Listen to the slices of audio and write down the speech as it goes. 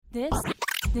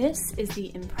This is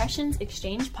the Impressions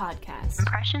Exchange Podcast.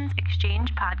 Impressions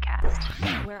Exchange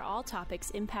Podcast. Where all topics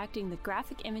impacting the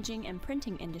graphic imaging and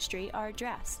printing industry are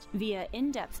addressed via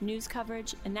in-depth news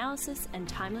coverage, analysis, and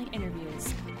timely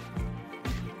interviews.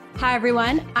 Hi,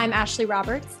 everyone. I'm Ashley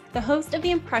Roberts, the host of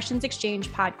the Impressions Exchange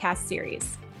Podcast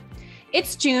series.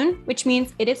 It's June, which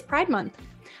means it is Pride Month,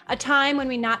 a time when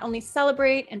we not only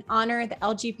celebrate and honor the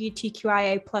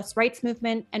LGBTQIA+ rights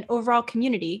movement and overall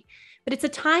community, but it's a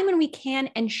time when we can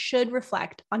and should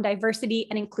reflect on diversity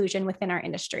and inclusion within our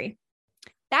industry.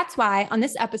 That's why on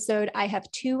this episode, I have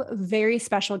two very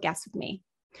special guests with me.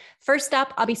 First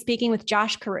up, I'll be speaking with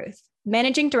Josh Carruth,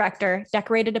 Managing Director,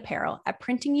 Decorated Apparel at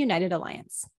Printing United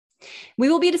Alliance. We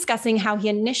will be discussing how he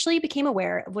initially became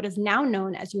aware of what is now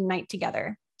known as Unite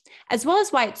Together, as well as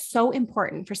why it's so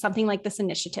important for something like this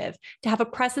initiative to have a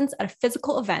presence at a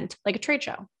physical event like a trade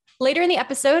show. Later in the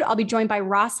episode, I'll be joined by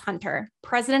Ross Hunter,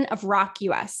 president of ROC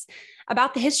US,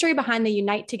 about the history behind the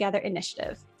Unite Together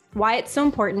initiative, why it's so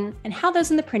important, and how those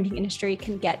in the printing industry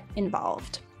can get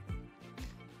involved.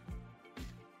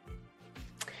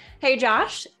 Hey,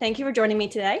 Josh, thank you for joining me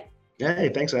today. Hey,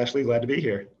 thanks, Ashley. Glad to be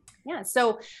here. Yeah,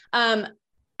 so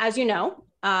as you know,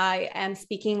 I am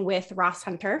speaking with Ross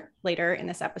Hunter later in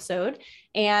this episode,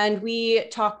 and we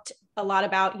talked a lot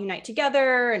about Unite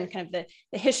Together and kind of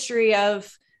the history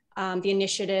of the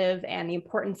initiative and the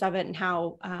importance of it and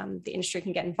how the industry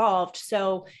can get involved.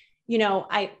 So,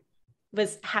 I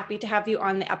was happy to have you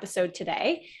on the episode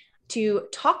today to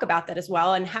talk about that as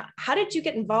well. And how did you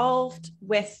get involved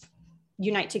with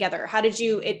Unite Together? How did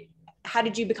you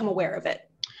become aware of it?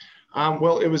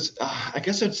 Well, it was, I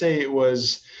guess I'd say it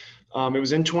was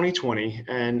in 2020.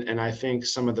 And I think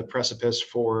some of the precipice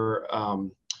for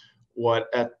what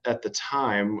at the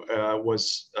time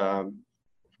was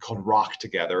called ROC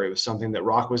Together. It was something that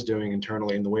ROC was doing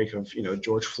internally in the wake of,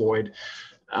 George Floyd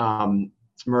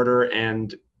murder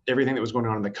and everything that was going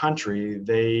on in the country.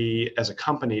 They, as a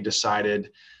company,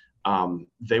 decided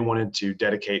they wanted to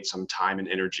dedicate some time and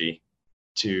energy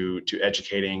to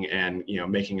educating and,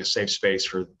 making a safe space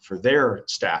for their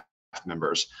staff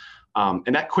members.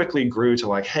 And that quickly grew to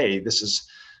like, hey, this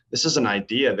is an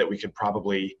idea that we could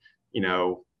probably,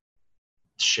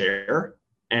 share,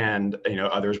 and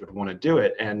others would want to do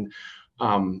it. And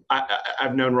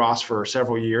I've known Ross for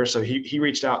several years, so he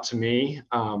reached out to me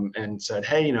and said,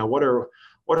 hey, what are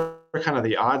kind of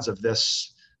the odds of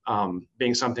this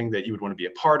being something that you would want to be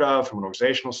a part of from an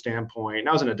organizational standpoint? And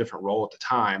I was in a different role at the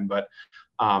time, but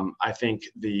I think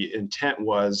the intent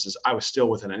was I was still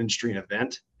within an industry and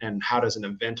event, and how does an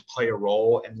event play a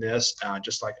role in this?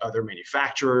 Just like other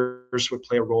manufacturers would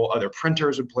play a role, other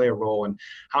printers would play a role, and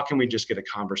how can we just get a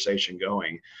conversation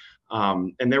going?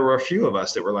 And there were a few of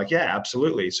us that were like, yeah,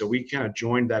 absolutely. So we kind of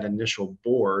joined that initial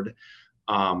board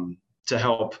to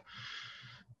help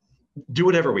do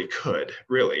whatever we could,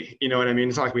 really. You know what I mean?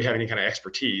 It's not like we have any kind of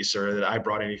expertise or that I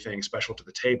brought anything special to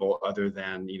the table other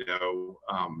than,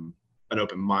 an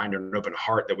open mind or an open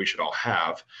heart that we should all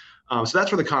have. So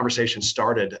that's where the conversation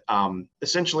started.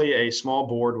 Essentially, a small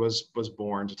board was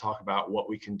born to talk about what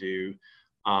we can do,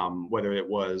 whether it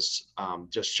was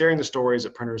just sharing the stories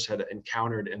that printers had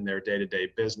encountered in their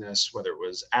day-to-day business, whether it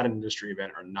was at an industry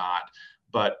event or not.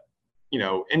 But,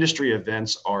 industry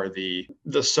events are the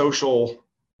social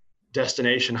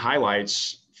destination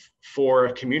highlights for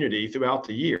a community throughout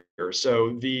the year.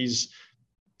 So these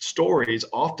stories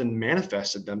often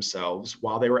manifested themselves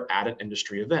while they were at an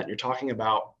industry event. You're talking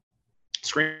about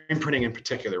screen printing in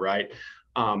particular, right?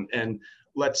 And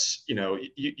let's,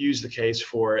 use the case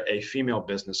for a female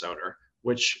business owner,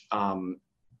 which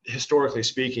historically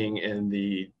speaking in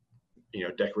the,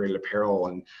 decorated apparel,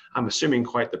 and I'm assuming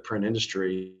quite the print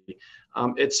industry,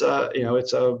 it's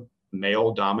a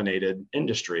male dominated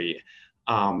industry.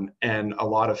 And a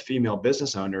lot of female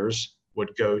business owners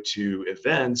would go to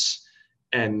events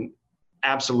and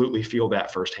absolutely feel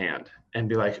that firsthand and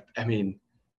be like,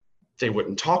 they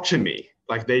wouldn't talk to me.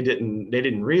 Like they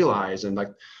didn't realize. And like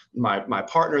my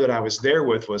partner that I was there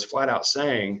with was flat out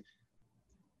saying,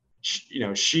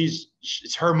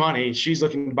 it's her money. She's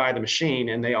looking to buy the machine.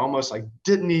 And they almost like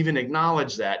didn't even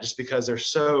acknowledge that just because they're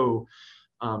so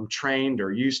trained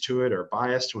or used to it or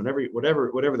biased to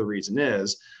whatever the reason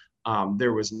is.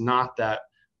 There was not that,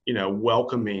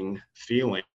 welcoming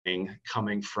feeling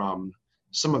coming from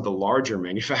some of the larger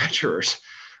manufacturers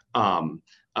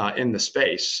in the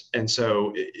space. And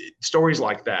so stories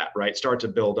like that, right, start to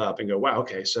build up and go, wow,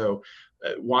 okay, so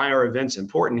why are events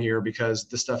important here? Because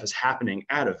this stuff is happening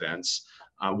at events.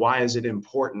 Why is it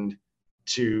important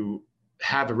to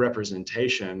have a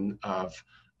representation of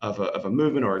a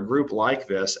movement or a group like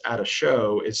this at a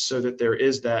show? It's so that there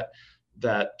is that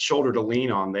that shoulder to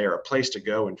lean on there, a place to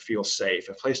go and feel safe,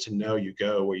 a place to know you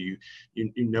go where you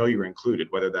know you're included,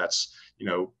 whether that's,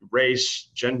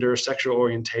 race, gender, sexual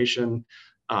orientation,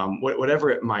 whatever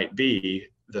it might be.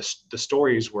 The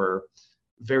stories were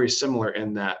very similar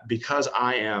in that because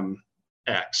I am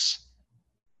X,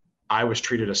 I was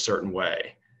treated a certain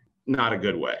way, not a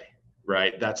good way,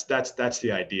 right? That's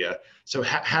the idea. So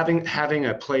having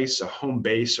a place, a home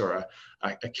base, or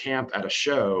a camp at a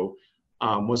show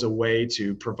was a way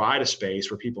to provide a space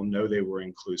where people know they were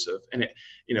inclusive. And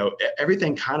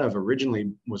everything kind of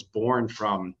originally was born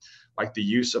from like the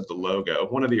use of the logo.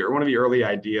 One of the early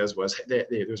ideas was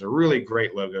there's a really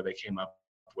great logo they came up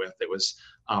with that was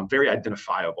very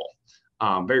identifiable,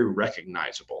 very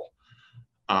recognizable.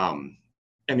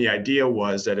 And the idea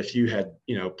was that if you had,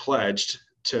 pledged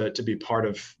to be part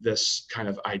of this kind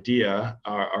of idea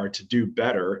or to do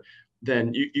better,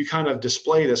 then you kind of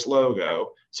display this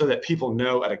logo so that people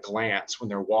know at a glance when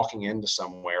they're walking into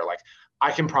somewhere, like,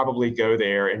 I can probably go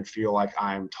there and feel like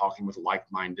I'm talking with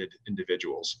like-minded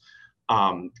individuals.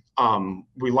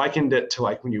 We likened it to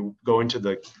like when you go into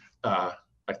the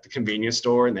convenience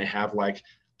store and they have like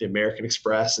the American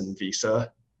Express and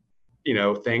Visa,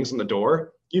 things on the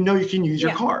door. You can use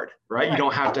your card, right? You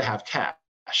don't have to have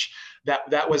cash.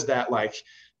 That was that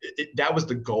was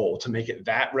the goal, to make it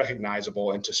that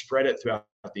recognizable and to spread it throughout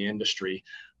the industry,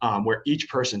 where each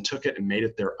person took it and made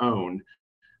it their own,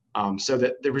 so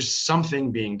that there was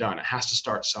something being done. It has to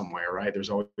start somewhere, right? There's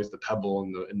always the pebble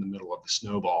in the middle of the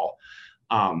snowball.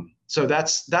 So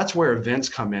that's where events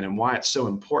come in and why it's so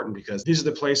important, because these are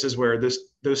the places where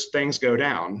those things go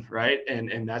down, right?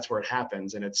 And that's where it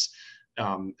happens. And it's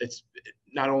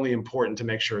not only important to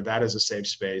make sure that is a safe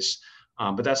space,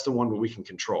 but that's the one that we can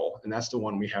control. And that's the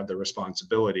one we have the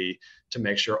responsibility to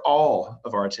make sure all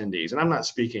of our attendees, and I'm not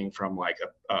speaking from like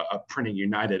a Printing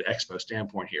United Expo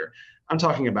standpoint here. I'm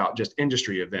talking about just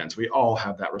industry events. We all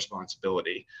have that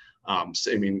responsibility.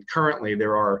 So, currently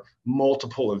there are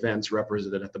multiple events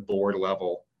represented at the board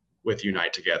level with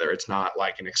Unite Together. It's not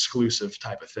like an exclusive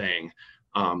type of thing,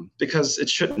 because it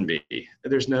shouldn't be.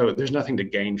 There's nothing to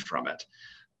gain from it,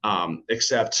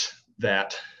 except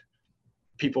that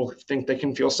people think they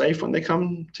can feel safe when they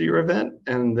come to your event,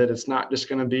 and that it's not just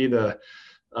going to be the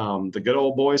good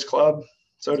old boys club,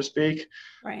 so to speak.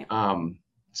 Right.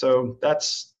 So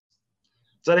does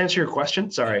that answer your question?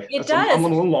 Sorry. It does. I'm a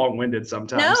little long-winded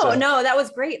sometimes. No, that was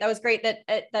great.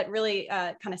 That really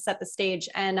kind of set the stage.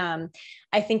 And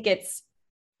I think it's,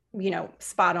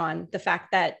 spot on, the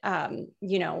fact that,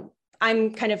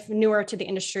 I'm kind of newer to the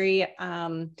industry.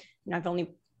 I've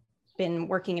only been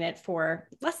working in it for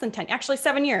less than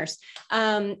 7 years.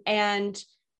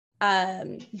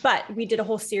 But we did a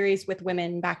whole series with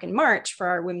women back in March for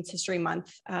our Women's History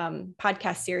Month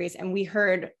podcast series. And we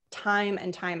heard time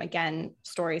and time again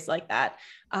stories like that,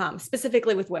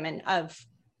 specifically with women of,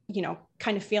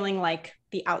 kind of feeling like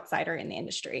the outsider in the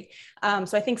industry.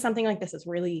 So I think something like this is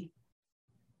really,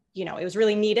 it was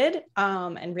really needed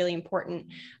and really important.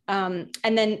 And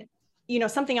then,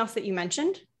 something else that you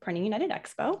mentioned, Printing United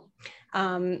Expo.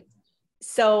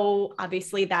 So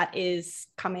obviously that is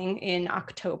coming in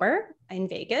October in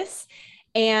Vegas.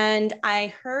 And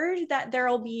I heard that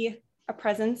there'll be a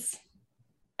presence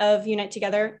of Unite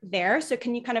Together there. So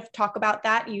can you kind of talk about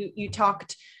that? You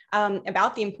talked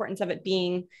about the importance of it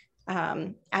being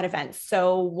at events.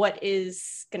 So what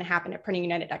is going to happen at Printing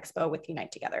United Expo with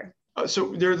Unite Together?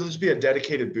 So there's be a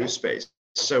dedicated booth space.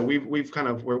 So we're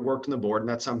worked on the board, and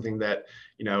that's something that,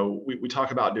 we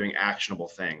talk about doing actionable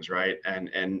things, right? And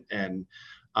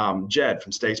Jed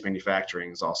from Stakes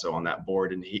Manufacturing is also on that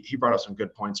board, and he brought up some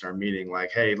good points in our meeting,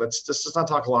 like, hey, let's not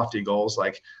talk lofty goals.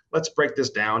 Like, let's break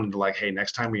this down into like, hey,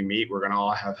 next time we meet, we're going to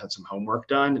all have had some homework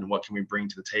done, and what can we bring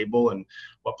to the table, and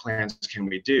what plans can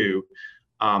we do?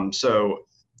 So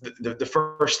the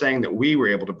first thing that we were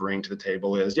able to bring to the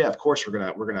table is, yeah, of course we're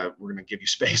gonna give you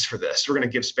space for this. We're gonna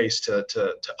give space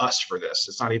to us for this.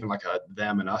 It's not even like a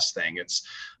them and us thing. It's,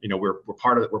 we're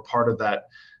part of that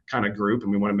kind of group,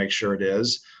 and we want to make sure it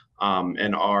is.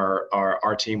 And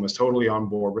our team was totally on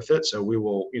board with it. So we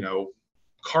will,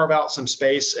 carve out some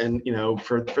space, and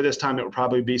for this time it will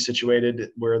probably be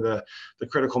situated where the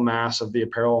critical mass of the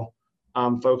apparel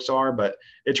folks are, but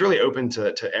it's really open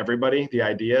to everybody. The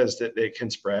idea is that it can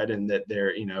spread, and that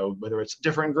they're, whether it's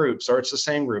different groups or it's the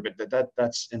same group,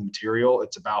 that's immaterial.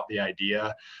 It's about the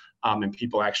idea, and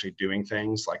people actually doing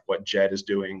things like what Jed is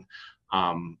doing,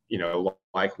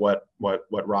 like what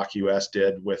Rock US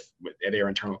did with their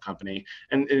internal company.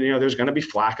 And there's going to be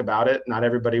flack about it. Not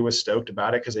everybody was stoked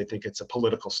about it because they think it's a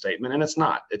political statement, and it's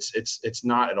not. It's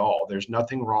not at all. There's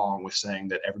nothing wrong with saying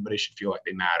that everybody should feel like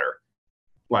they matter.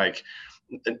 Like,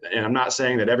 and I'm not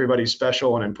saying that everybody's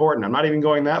special and important. I'm not even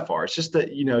going that far. It's just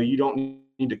that, you don't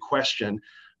need to question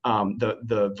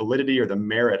the validity or the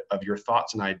merit of your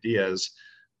thoughts and ideas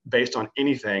based on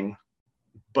anything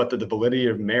but the validity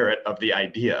of merit of the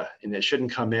idea. And it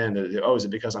shouldn't come in that, is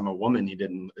it because I'm a woman he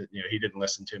didn't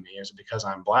listen to me? Is it because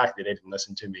I'm Black they didn't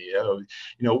listen to me?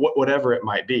 Whatever it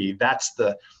might be. That's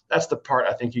the part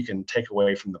I think you can take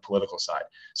away from the political side.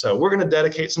 So we're going to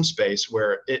dedicate some space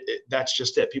where that's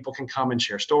just it. People can come and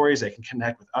share stories. They can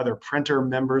connect with other printer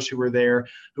members who are there,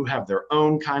 who have their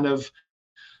own kind of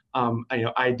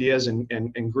ideas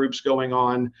and groups going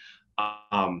on.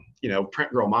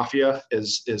 Print Girl Mafia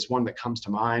is one that comes to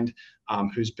mind,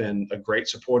 who's been a great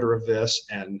supporter of this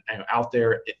and out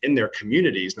there in their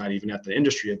communities, not even at the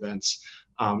industry events,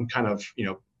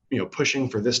 pushing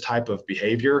for this type of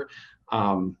behavior.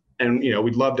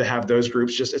 We'd love to have those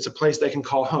groups. It's a place they can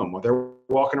call home. While they're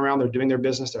walking around, they're doing their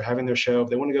business, they're having their show. If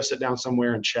they want to go sit down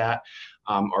somewhere and chat,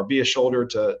 or be a shoulder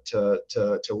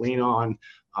to lean on,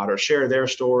 or share their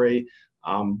story,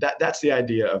 that's the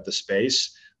idea of the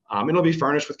space. It'll be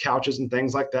furnished with couches and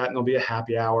things like that, and there'll be a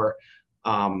happy hour.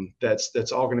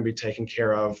 That's all going to be taken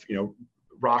care of.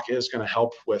 Rock is going to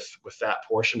help with that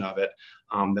portion of it.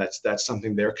 That's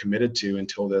something they're committed to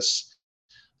until this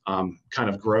kind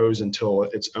of grows into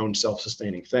its own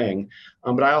self-sustaining thing.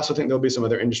 But I also think there'll be some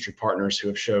other industry partners who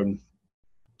have shown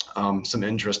some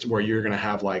interest, where you're going to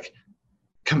have like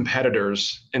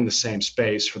competitors in the same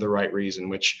space for the right reason.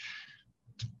 Which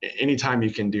anytime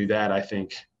you can do that, I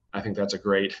think that's a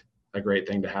great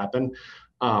thing to happen.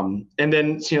 And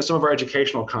then, some of our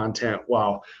educational content,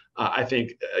 while I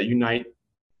think Unite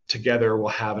Together will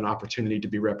have an opportunity to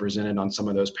be represented on some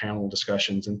of those panel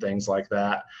discussions and things like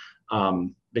that,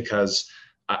 because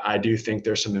I do think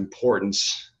there's some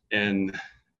importance in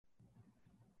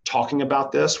talking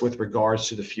about this with regards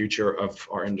to the future of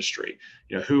our industry.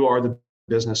 Who are the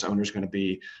business owners going to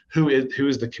be? Who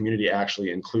is the community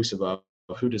actually inclusive of?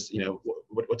 Who does,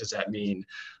 what does that mean?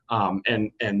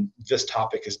 And this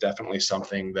topic is definitely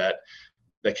something that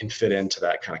can fit into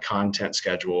that kind of content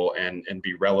schedule and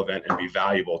be relevant and be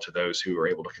valuable to those who are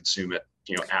able to consume it,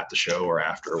 at the show or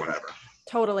after or whatever.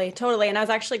 Totally. And I was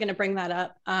actually going to bring that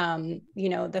up.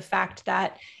 The fact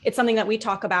that it's something that we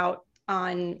talk about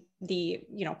on the,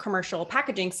 commercial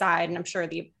packaging side, and I'm sure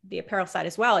the apparel side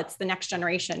as well. It's the next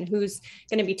generation who's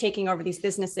going to be taking over these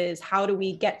businesses. How do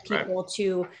we get people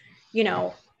to,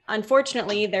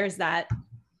 unfortunately, there's that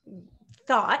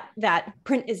thought that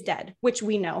print is dead, which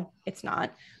we know it's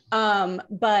not.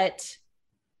 But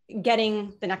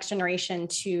getting the next generation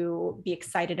to be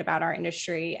excited about our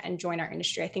industry and join our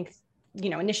industry, I think,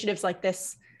 initiatives like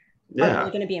this are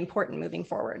really going to be important moving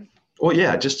forward. Well,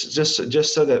 yeah, just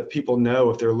so that people know,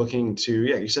 if they're looking to,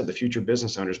 you said the future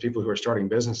business owners, people who are starting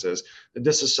businesses, that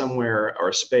this is somewhere or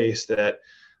a space that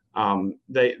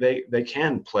they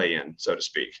can play in, so to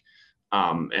speak.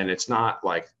 And it's not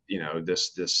like,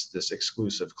 this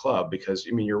exclusive club, because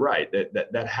you're right,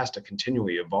 that has to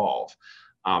continually evolve.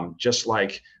 Just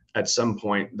like at some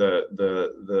point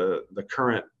the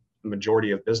current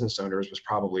majority of business owners was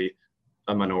probably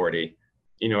a minority,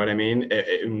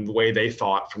 in the way they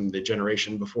thought from the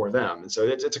generation before them. And so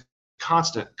it's a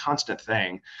constant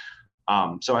thing.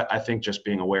 So I think just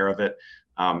being aware of it,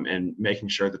 and making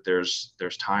sure that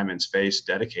there's time and space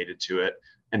dedicated to it,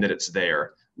 and that it's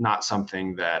there, not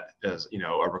something that is,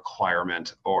 a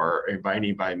requirement or by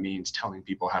any means telling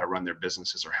people how to run their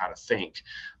businesses or how to think.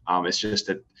 It's just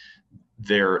that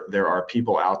there are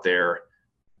people out there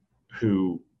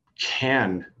who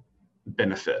can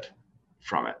benefit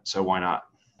from it. So why not?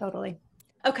 Totally.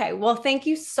 Okay. Well, thank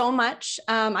you so much.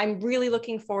 I'm really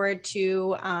looking forward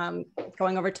to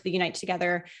going over to the Unite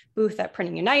Together booth at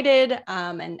Printing United,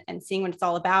 and seeing what it's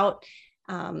all about.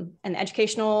 And the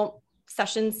educational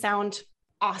sessions sound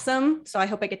awesome. So I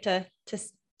hope I get to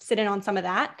sit in on some of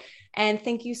that. And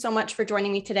thank you so much for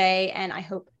joining me today. And I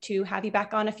hope to have you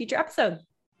back on a future episode.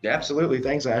 Yeah, absolutely.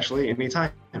 Thanks, Ashley.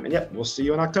 Anytime. And we'll see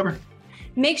you in October.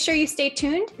 Make sure you stay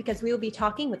tuned, because we will be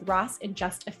talking with Ross in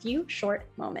just a few short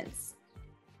moments.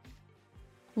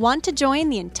 Want to join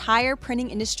the entire printing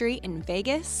industry in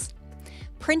Vegas?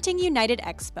 Printing United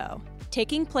Expo,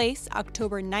 taking place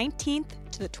October 19th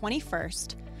to the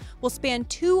 21st, will span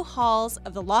 2 halls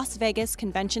of the Las Vegas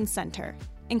Convention Center,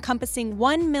 encompassing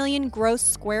 1 million gross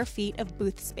square feet of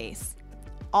booth space,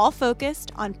 all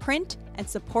focused on print and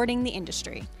supporting the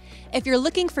industry. If you're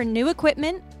looking for new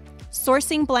equipment,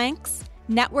 sourcing blanks,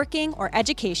 networking, or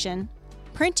education,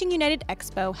 Printing United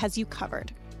Expo has you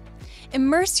covered.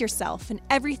 Immerse yourself in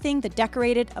everything the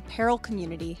decorated apparel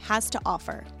community has to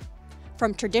offer,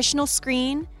 from traditional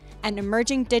screen and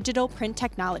emerging digital print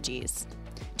technologies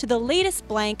to the latest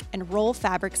blank and roll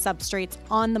fabric substrates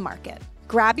on the market.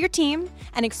 Grab your team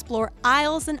and explore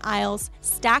aisles and aisles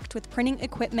stacked with printing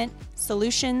equipment,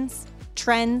 solutions,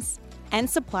 trends, and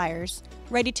suppliers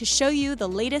ready to show you the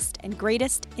latest and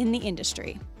greatest in the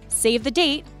industry. Save the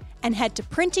date and head to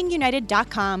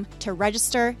printingunited.com to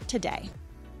register today.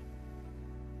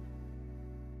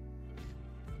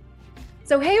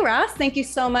 So, hey, Ross, thank you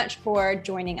so much for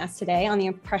joining us today on the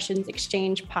Impressions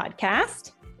Exchange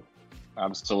podcast.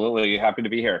 Absolutely. Happy to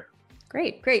be here.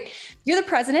 Great. You're the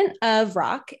president of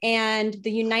ROC, and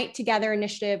the Unite Together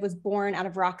initiative was born out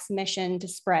of ROC's mission to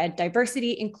spread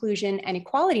diversity, inclusion, and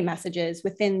equality messages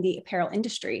within the apparel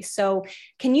industry. So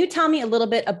can you tell me a little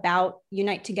bit about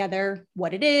Unite Together,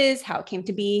 what it is, how it came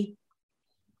to be?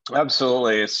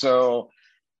 Absolutely. So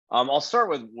I'll start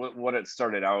with what it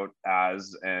started out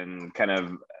as and kind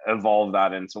of evolve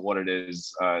that into what it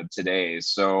is today.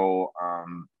 So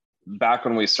back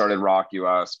when we started ROC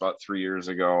US about 3 years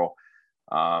ago,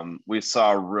 we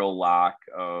saw a real lack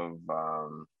of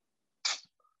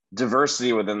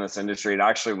diversity within this industry. It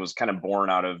actually was kind of born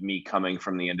out of me coming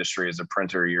from the industry as a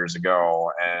printer years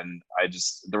ago. And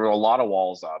there were a lot of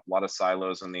walls up, a lot of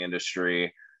silos in the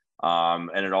industry.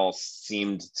 And it all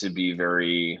seemed to be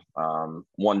very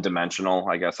one-dimensional,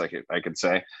 I guess I could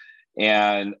say.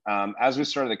 And as we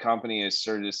started the company, I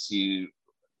started to see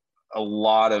a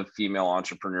lot of female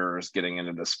entrepreneurs getting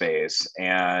into the space,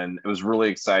 and it was really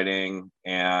exciting.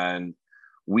 And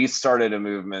we started a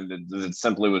movement that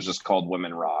simply was just called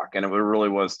Women Rock, and it really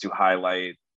was to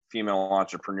highlight female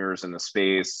entrepreneurs in the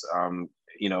space,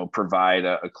 provide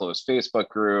a closed Facebook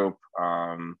group,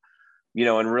 and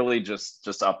really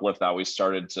just uplift that. We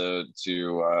started to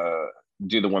do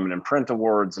the Women in Print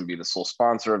Awards and be the sole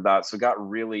sponsor of that. So got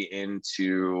really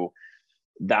into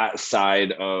that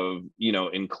side of,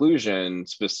 inclusion,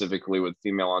 specifically with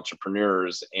female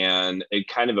entrepreneurs. And it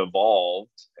kind of evolved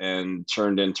and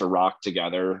turned into ROC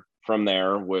Together from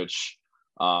there, which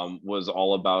was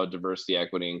all about diversity,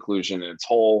 equity, inclusion in its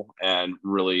whole, and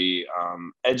really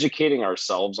educating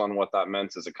ourselves on what that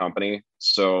meant as a company.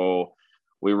 So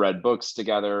we read books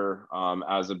together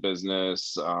as a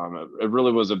business. It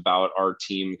really was about our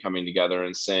team coming together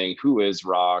and saying, who is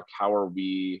ROC? How are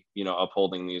we,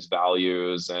 upholding these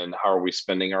values? And how are we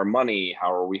spending our money?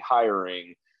 How are we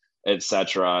hiring, et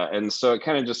cetera? And so it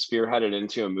kind of just spearheaded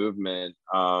into a movement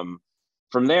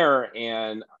from there.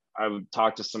 And I would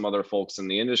talk to some other folks in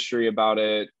the industry about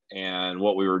it and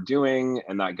what we were doing.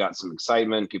 And that got some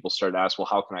excitement. People started to ask, well,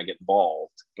 how can I get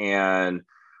involved? And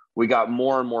we got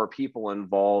more and more people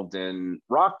involved in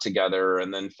ROC Together,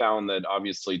 and then found that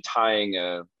obviously tying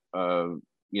a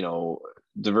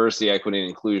diversity, equity, and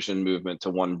inclusion movement to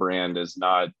one brand is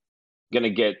not going to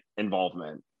get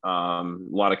involvement. A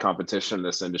lot of competition in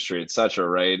this industry, et cetera,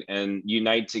 right? And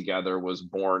Unite Together was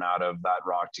born out of that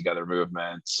ROC Together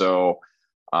movement. So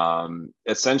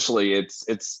essentially it's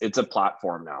a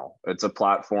platform now. It's a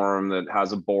platform that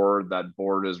has a board. That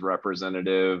board is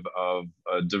representative of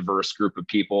a diverse group of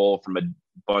people from a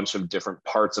bunch of different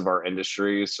parts of our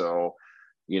industry. So,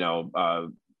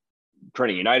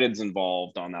 Printing United's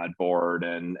involved on that board,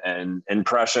 and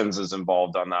Impressions is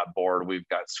involved on that board. We've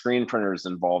got screen printers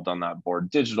involved on that board,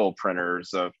 digital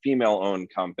printers, female-owned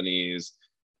companies,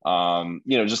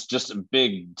 just a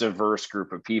big diverse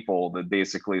group of people that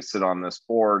basically sit on this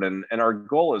board. And our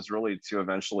goal is really to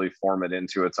eventually form it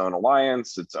into its own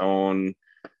alliance, its own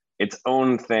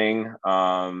thing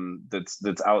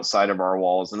that's outside of our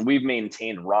walls. And we've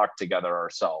maintained ROC Together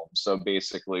ourselves. So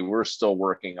basically we're still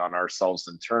working on ourselves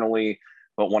internally,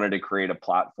 but wanted to create a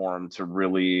platform to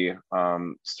really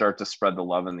start to spread the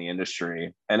love in the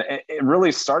industry. And it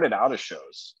really started out as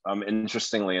shows.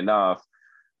 Interestingly enough,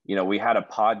 we had a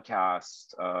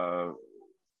podcast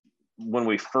when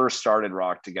we first started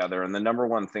ROC Together, and the number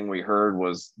one thing we heard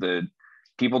was that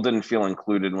people didn't feel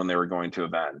included when they were going to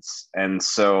events. And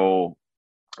so,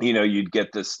 you'd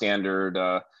get this standard,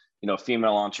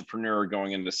 female entrepreneur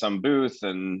going into some booth,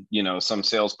 and, some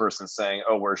salesperson saying,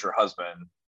 "Oh, where's your husband?"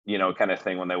 Kind of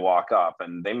thing when they walk up,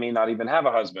 and they may not even have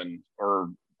a husband, or,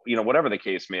 whatever the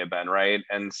case may have been, right?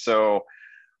 And so,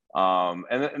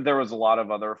 and there was a lot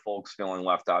of other folks feeling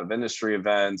left out of industry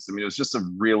events. I mean, it was just a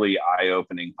really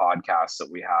eye-opening podcast that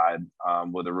we had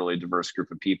with a really diverse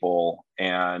group of people.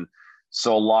 And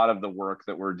so a lot of the work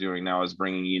that we're doing now is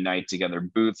bringing Unite Together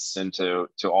booths into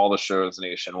all the shows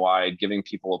nationwide, giving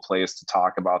people a place to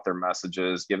talk about their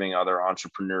messages, giving other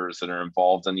entrepreneurs that are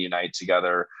involved in Unite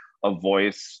Together a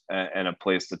voice and a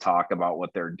place to talk about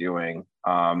what they're doing.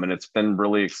 And it's been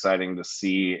really exciting to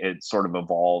see it sort of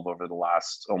evolve over the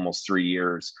last almost 3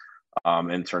 years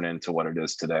and turn into what it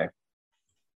is today.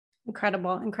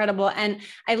 Incredible, incredible. And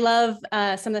I love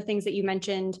some of the things that you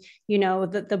mentioned, you know,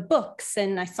 the books,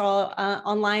 and I saw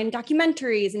online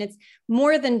documentaries, and it's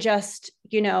more than just,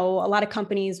 you know, a lot of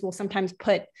companies will sometimes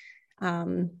put,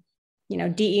 you know,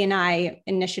 DE&I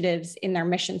initiatives in their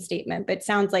mission statement, but it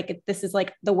sounds like this is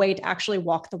like the way to actually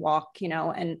walk the walk, you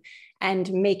know,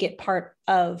 and make it part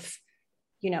of,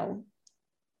 you know,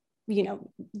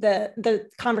 the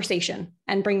conversation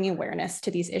and bringing awareness to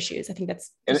these issues. I think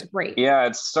that's just great. Yeah,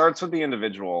 it starts with the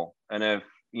individual. And if,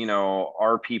 you know,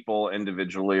 our people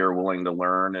individually are willing to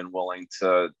learn and willing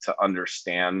to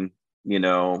understand, you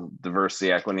know,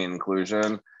 diversity, equity, and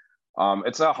inclusion,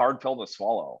 it's a hard pill to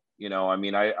swallow. You know, I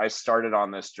mean, I started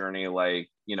on this journey, like,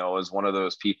 you know, as one of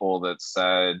those people that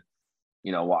said,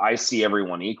 you know, well, I see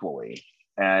everyone equally.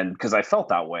 And because I felt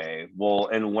that way. Well,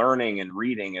 in learning and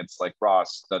reading, it's like,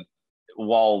 Ross, that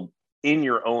while in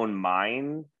your own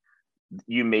mind,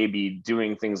 you may be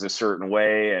doing things a certain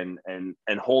way and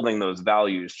holding those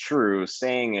values true,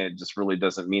 saying it just really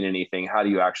doesn't mean anything. How do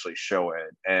you actually show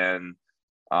it? And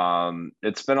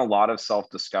it's been a lot of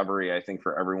self-discovery, I think,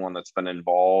 for everyone that's been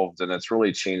involved. And it's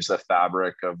really changed the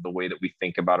fabric of the way that we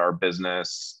think about our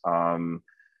business,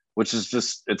 which is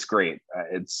just, it's great.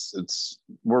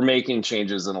 We're making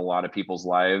changes in a lot of people's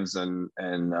lives, and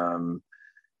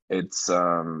it's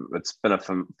been a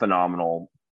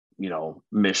phenomenal, you know,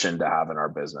 mission to have in our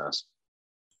business.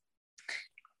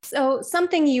 So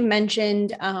something you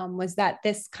mentioned was that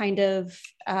this kind of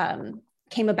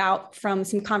came about from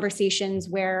some conversations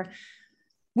where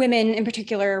women in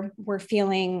particular were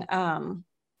feeling,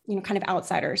 you know, kind of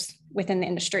outsiders within the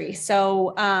industry.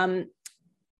 So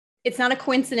it's not a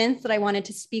coincidence that I wanted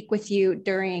to speak with you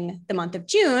during the month of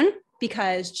June,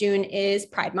 because June is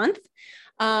Pride Month.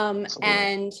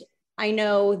 And I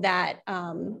know that,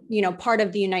 you know, part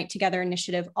of the Unite Together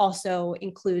initiative also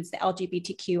includes the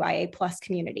LGBTQIA plus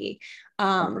community,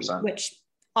 which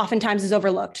oftentimes is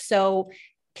overlooked. So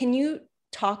can you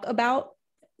talk about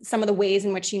some of the ways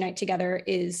in which Unite Together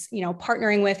is, you know,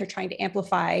 partnering with or trying to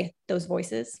amplify those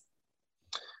voices?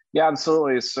 Yeah,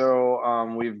 absolutely.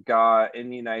 So we've got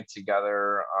in Unite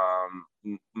Together,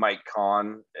 Mike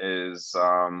Kahn is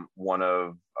one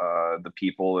of the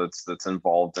people that's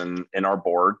involved in our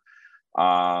board.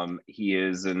 He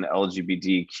is an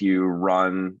LGBTQ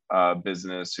run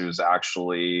business who's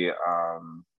actually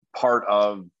part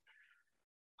of,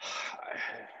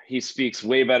 he speaks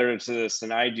way better to this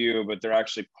than I do, but they're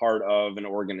actually part of an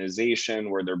organization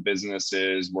where their business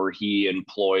is, where he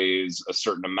employs a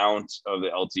certain amount of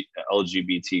the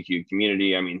LGBTQ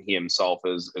community. I mean, he himself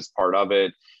is part of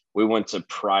it. We went to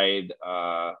Pride,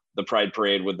 the Pride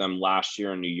Parade with them last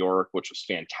year in New York, which was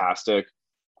fantastic.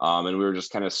 And we were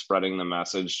just kind of spreading the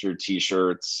message through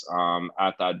t-shirts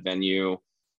at that venue.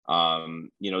 You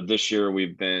know, this year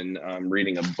we've been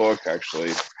reading a book,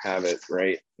 actually have it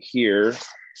right here,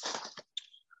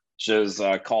 which is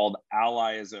called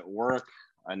Allies at Work.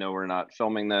 I know we're not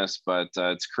filming this, but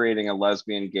it's creating a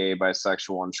lesbian, gay,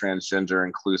 bisexual, and transgender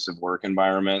inclusive work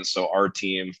environment. So our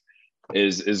team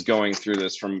is going through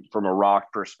this from a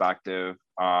ROC perspective.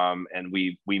 And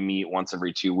we meet once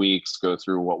every 2 weeks, go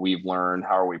through what we've learned,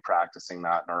 how are we practicing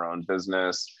that in our own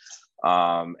business.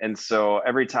 And so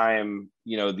every time,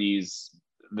 you know,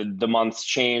 the months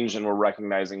change and we're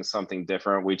recognizing something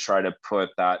different, we try to put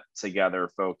that together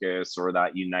focus, or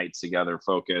that Unite Together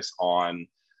focus on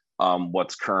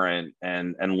what's current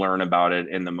and learn about it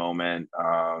in the moment,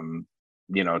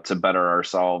 you know, to better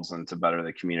ourselves and to better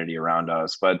the community around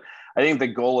us. But I think the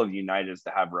goal of Unite is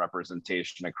to have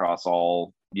representation across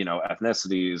all, you know,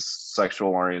 ethnicities,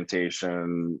 sexual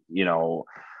orientation, you know,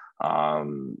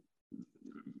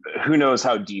 who knows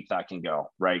how deep that can go,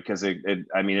 right? Because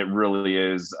I mean, it really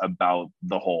is about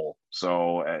the whole.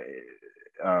 So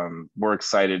we're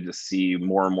excited to see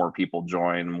more and more people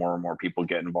join, more and more people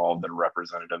get involved that are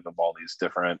representative of all these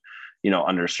different, you know,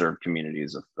 underserved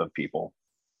communities of people.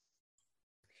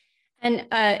 And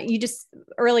you just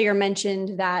earlier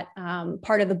mentioned that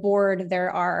part of the board,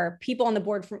 there are people on the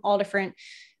board from all different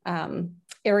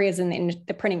areas in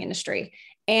the printing industry.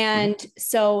 And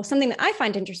so something that I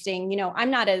find interesting, you know,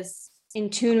 I'm not as in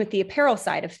tune with the apparel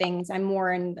side of things. I'm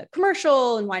more in the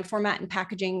commercial and wide format and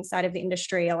packaging side of the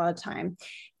industry a lot of the time.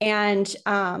 And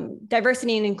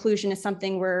diversity and inclusion is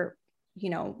something we're, you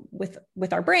know, with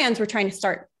our brands, we're trying to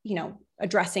start, you know,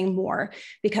 addressing more,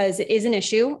 because it is an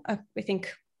issue, I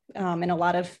think, in a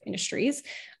lot of industries.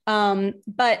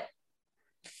 But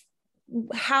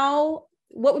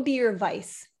what would be your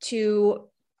advice to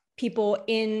people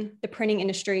in the printing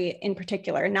industry in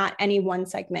particular, not any one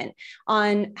segment,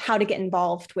 on how to get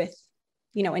involved with,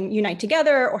 you know, and Unite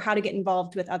Together, or how to get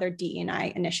involved with other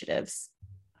DE&I initiatives?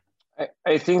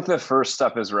 I think the first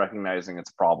step is recognizing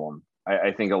it's a problem.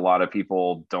 I think a lot of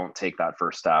people don't take that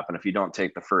first step. And if you don't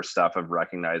take the first step of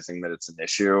recognizing that it's an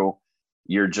issue,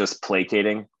 you're just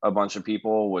placating a bunch of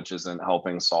people, which isn't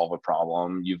helping solve a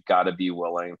problem. You've got to be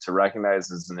willing to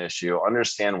recognize it's an issue,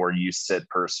 understand where you sit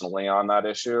personally on that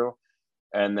issue,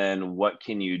 and then what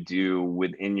can you do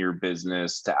within your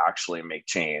business to actually make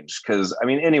change? Because I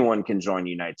mean, anyone can join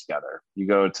Unite Together. You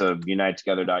go to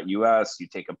unitetogether.us, you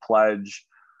take a pledge,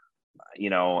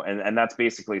 and that's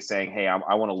basically saying, hey,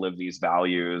 I want to live these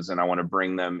values and I want to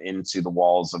bring them into the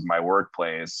walls of my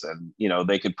workplace. And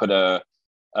they could put a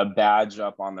badge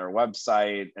up on their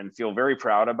website and feel very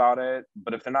proud about it,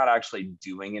 but if they're not actually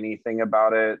doing anything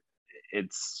about it,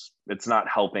 it's not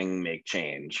helping make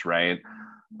change, right?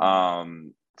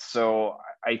 So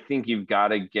I think you've got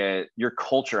to your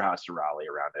culture has to rally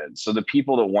around it. So the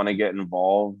people that want to get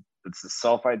involved, it's the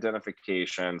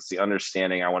self-identification, it's the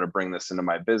understanding, I want to bring this into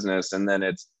my business. And then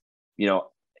it's,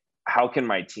 how can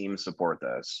my team support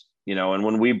this? And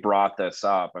when we brought this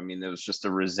up, I mean, there was just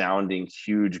a resounding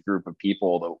huge group of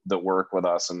people that work with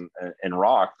us in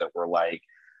Rock that were like,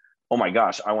 oh my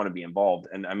gosh, I want to be involved.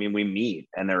 And I mean, we meet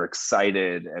and they're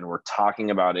excited and we're talking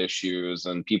about issues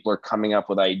and people are coming up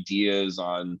with ideas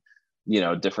on,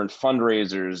 different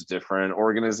fundraisers, different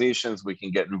organizations we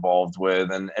can get involved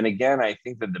with. And again, I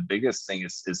think that the biggest thing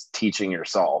is teaching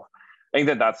yourself. I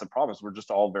think that's the problem, is we're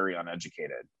just all very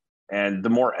uneducated. And the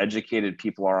more educated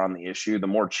people are on the issue, the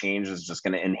more change is just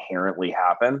going to inherently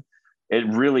happen. It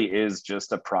really is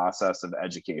just a process of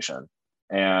education.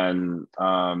 And,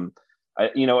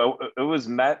 it was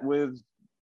met with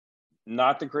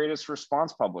not the greatest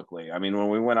response publicly. I mean, when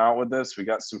we went out with this, we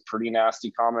got some pretty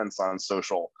nasty comments on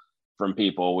social from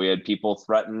people. We had people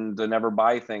threaten to never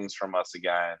buy things from us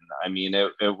again. I mean,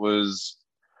 it was,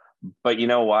 but you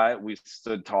know what? We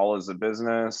stood tall as a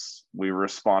business. We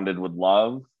responded with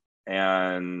love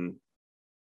and,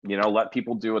 let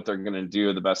people do what they're going to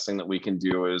do. The best thing that we can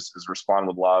do is respond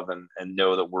with love and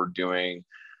know that we're doing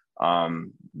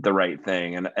the right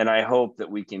thing. And I hope that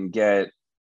we can get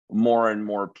more and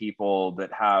more people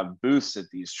that have booths at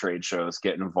these trade shows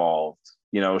get involved,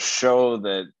 show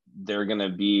that they're going to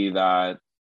be that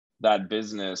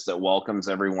business that welcomes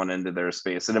everyone into their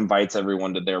space, that invites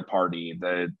everyone to their party,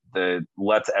 that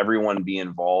lets everyone be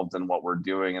involved in what we're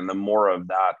doing. And the more of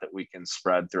that we can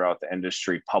spread throughout the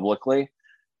industry publicly,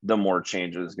 the more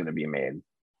change is going to be made.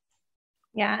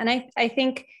 Yeah. And I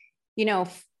think,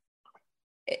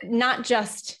 not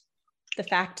just the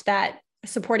fact that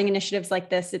supporting initiatives like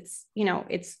this, it's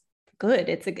good.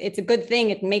 It's a good thing.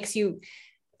 It makes you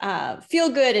feel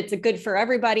good. It's a good for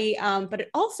everybody. But it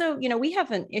also, we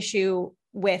have an issue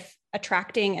with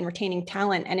attracting and retaining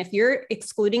talent. And if you're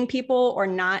excluding people or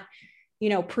not,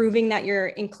 proving that you're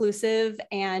inclusive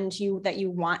and that you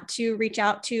want to reach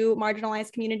out to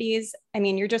marginalized communities, I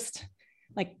mean, you're just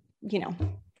like,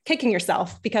 kicking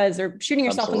yourself or shooting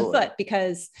yourself in the foot,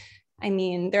 because I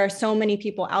mean, there are so many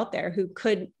people out there who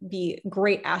could be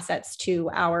great assets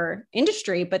to our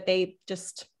industry, but they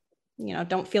just,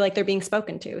 don't feel like they're being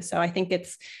spoken to. So I think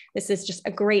this is just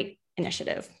a great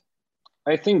initiative.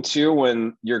 I think too,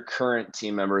 when your current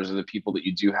team members or the people that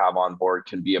you do have on board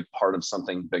can be a part of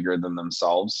something bigger than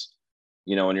themselves,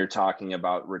 when you're talking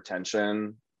about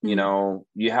retention,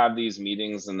 you have these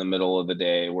meetings in the middle of the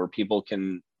day where people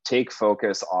can take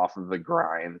focus off of the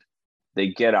grind. They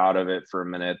get out of it for a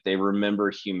minute. They remember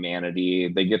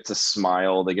humanity. They get to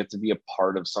smile. They get to be a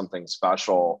part of something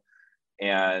special.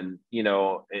 And,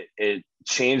 it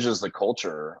changes the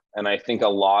culture. And I think a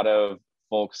lot of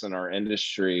folks in our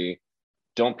industry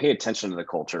don't pay attention to the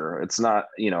culture. It's not,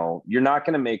 you're not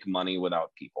going to make money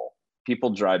without people. People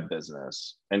drive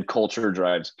business and culture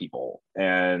drives people.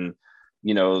 And,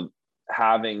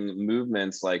 having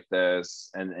movements like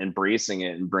this and embracing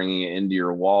it and bringing it into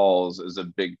your walls is a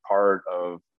big part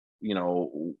of,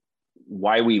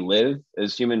 why we live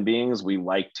as human beings. We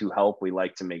like to help, we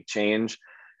like to make change.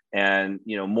 And,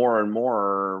 more and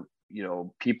more,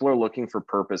 people are looking for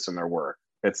purpose in their work.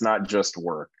 It's not just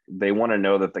work. They want to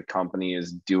know that the company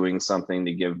is doing something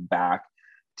to give back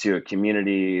to a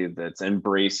community, that's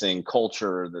embracing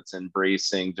culture, that's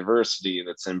embracing diversity,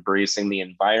 that's embracing the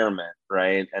environment,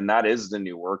 right? And that is the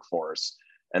new workforce.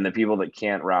 And the people that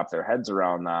can't wrap their heads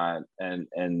around that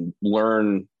and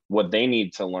learn what they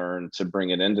need to learn to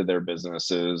bring it into their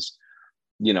businesses,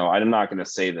 I'm not going to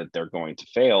say that they're going to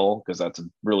fail, because that's a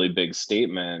really big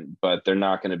statement, but they're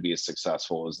not going to be as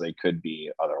successful as they could be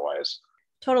otherwise.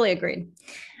 Totally agreed.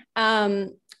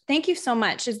 Thank you so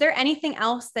much. Is there anything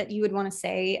else that you would want to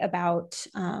say about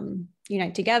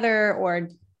Unite Together or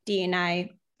D&I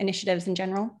initiatives in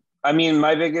general? I mean,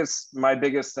 my biggest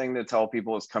thing to tell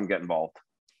people is come get involved.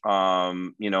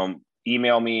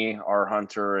 Email me,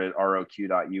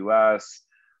 rhunter@roq.us.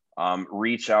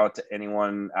 Reach out to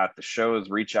anyone at the shows,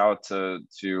 reach out to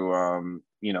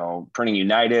Printing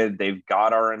United. They've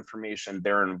got our information,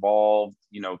 they're involved.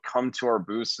 Come to our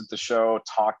booths at the show,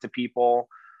 talk to people.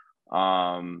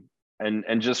 And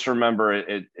just remember,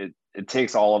 it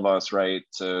takes all of us, right,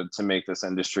 to make this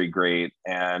industry great.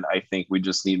 And I think we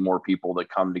just need more people to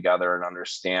come together and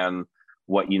understand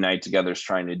what Unite Together is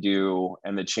trying to do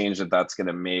and the change that that's going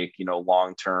to make,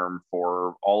 long term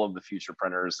for all of the future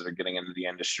printers that are getting into the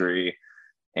industry.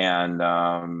 And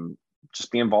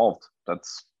just be involved.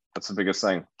 That's the biggest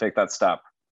thing. Take that step.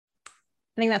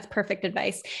 I think that's perfect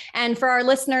advice. And for our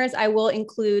listeners, I will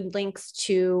include links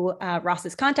to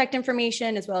Ross's contact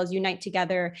information, as well as Unite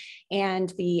Together and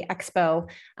the Expo.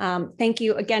 Thank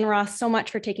you again, Ross, so much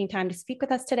for taking time to speak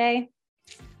with us today.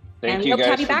 Thank you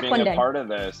guys for being a part of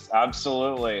this.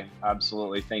 Absolutely.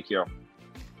 Absolutely. Thank you.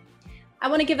 I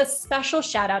want to give a special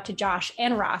shout out to Josh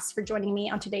and Ross for joining me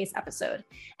on today's episode.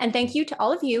 And thank you to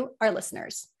all of you, our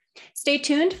listeners. Stay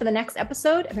tuned for the next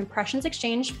episode of Impressions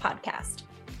Exchange podcast.